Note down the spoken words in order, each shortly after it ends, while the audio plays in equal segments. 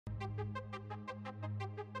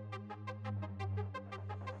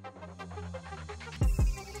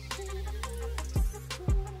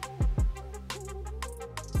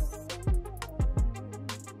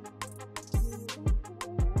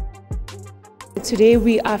Today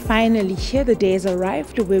we are finally here. The day has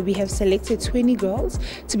arrived where we have selected 20 girls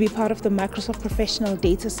to be part of the Microsoft Professional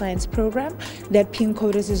Data Science program that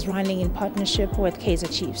PinkCodrs is running in partnership with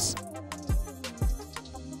Kaizer Chiefs.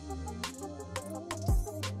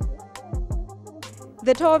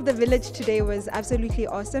 The tour of the village today was absolutely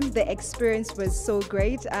awesome. The experience was so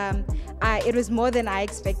great. It was more than I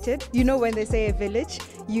expected. You know, when they say a village,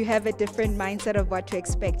 you have a different mindset of what to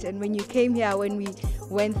expect. And when you came here, when we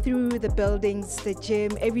went through the buildings, the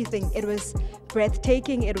gym, everything, it was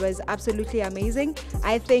breathtaking. It was absolutely amazing.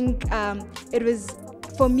 I think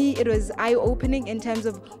for me, it was eye-opening in terms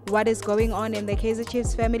of what is going on in the Kaizer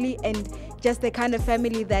Chiefs family and just the kind of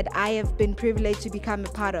family that I have been privileged to become a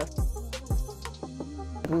part of.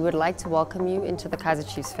 We would like to welcome you into the Kaizer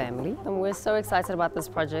Chiefs family. And we're so excited about this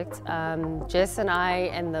project. Jess and I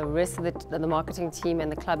and the rest of the marketing team and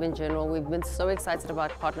the club in general, we've been so excited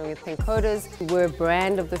about partnering with PinkCodrs. We're a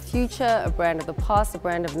brand of the future, a brand of the past, a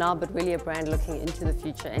brand of now, but really a brand looking into the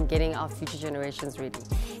future and getting our future generations ready.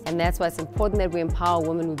 And that's why it's important that we empower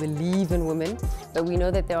women. We believe in women, but we know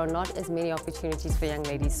that there are not as many opportunities for young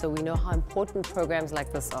ladies, so we know how important programs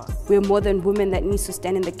like this are. We're more than women that needs to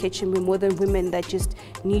stand in the kitchen. We're more than women that just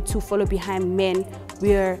need to follow behind men.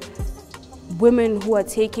 We're women who are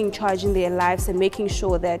taking charge in their lives and making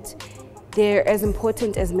sure that they're as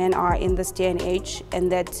important as men are in this day and age,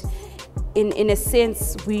 and that in a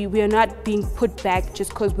sense we are not being put back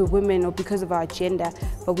just because we're women or because of our gender,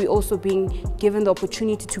 but we're also being given the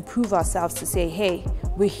opportunity to prove ourselves, to say, hey,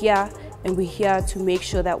 we're here and we're here to make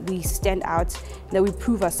sure that we stand out, that we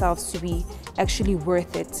prove ourselves to be actually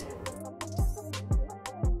worth it.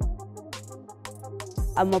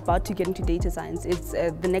 I'm about to get into data science. It's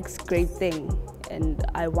the next great thing, and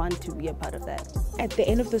I want to be a part of that. At the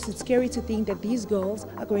end of this, it's scary to think that these girls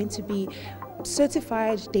are going to be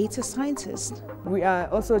certified data scientists. We are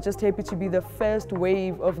also just happy to be the first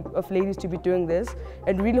wave of ladies to be doing this,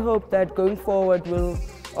 and really hope that going forward we'll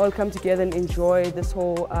all come together and enjoy this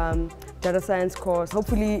whole data science course.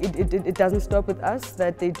 Hopefully it doesn't stop with us,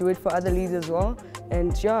 that they do it for other ladies as well.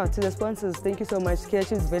 And yeah, to the sponsors, thank you so much. Kaizer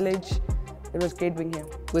Chiefs Village. It was great being here.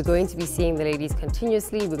 We're going to be seeing the ladies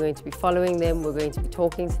continuously, we're going to be following them, we're going to be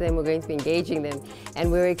talking to them, we're going to be engaging them,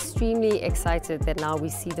 and we're extremely excited that now we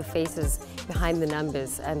see the faces behind the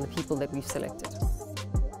numbers and the people that we've selected.